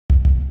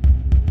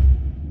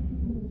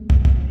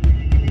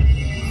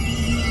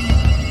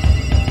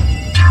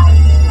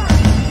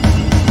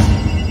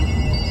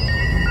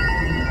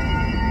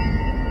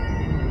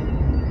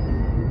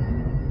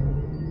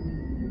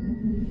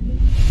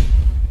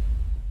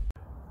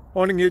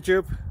Morning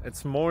YouTube,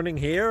 it's morning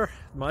here.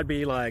 It might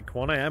be like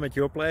 1 a.m. at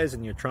your place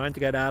and you're trying to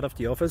get out of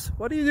the office.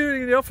 What are you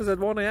doing in the office at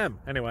 1 a.m.?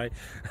 Anyway,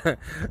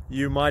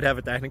 you might have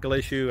a technical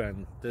issue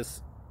and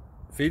this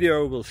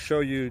video will show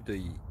you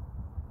the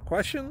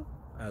question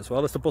as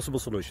well as the possible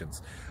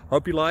solutions.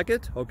 Hope you like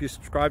it, hope you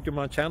subscribe to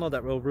my channel.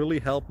 That will really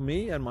help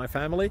me and my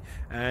family,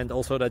 and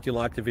also that you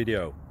like the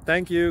video.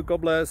 Thank you,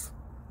 God bless.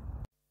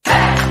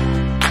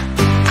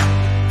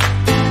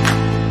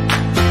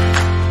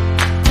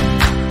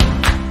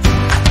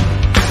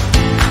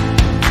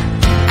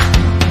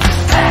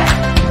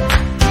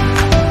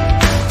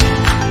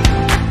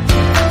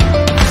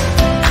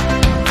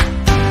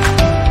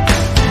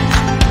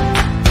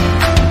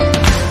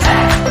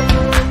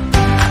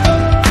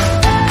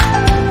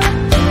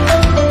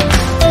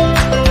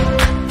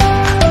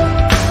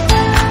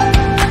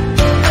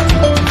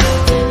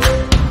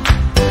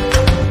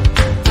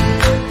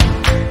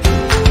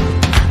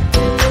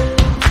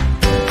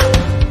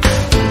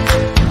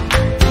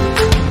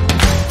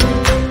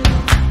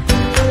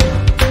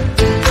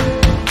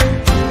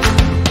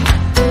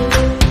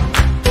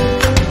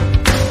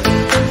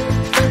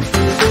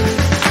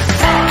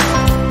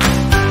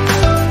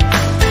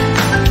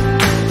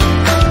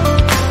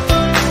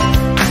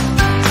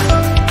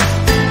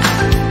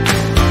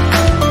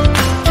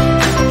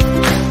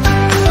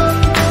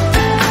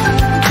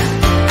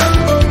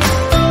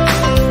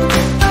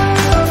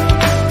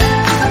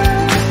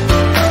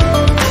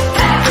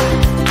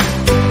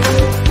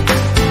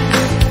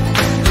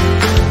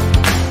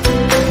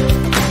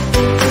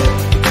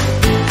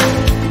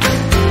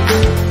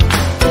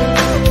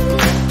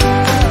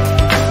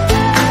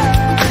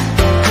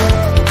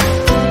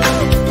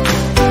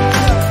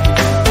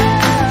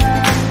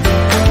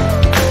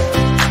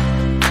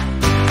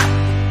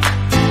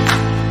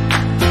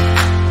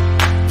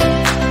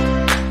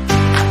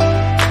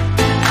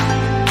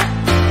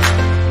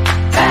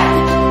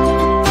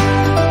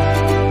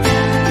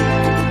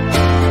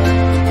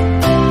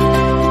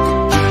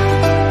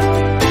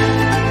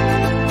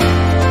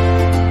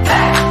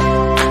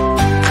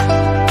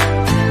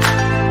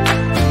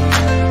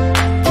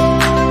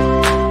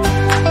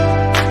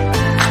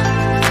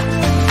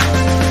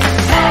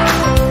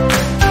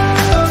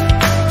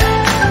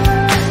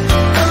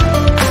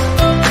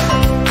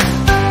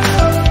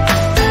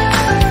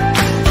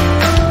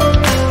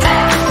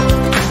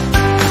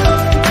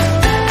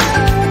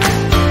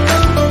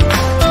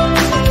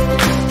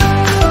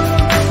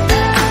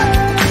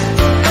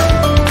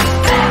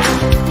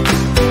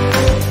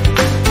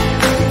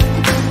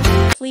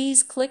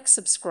 Please click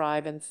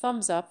subscribe and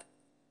thumbs up.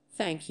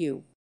 Thank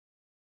you.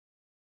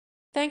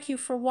 Thank you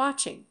for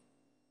watching.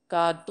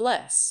 God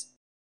bless.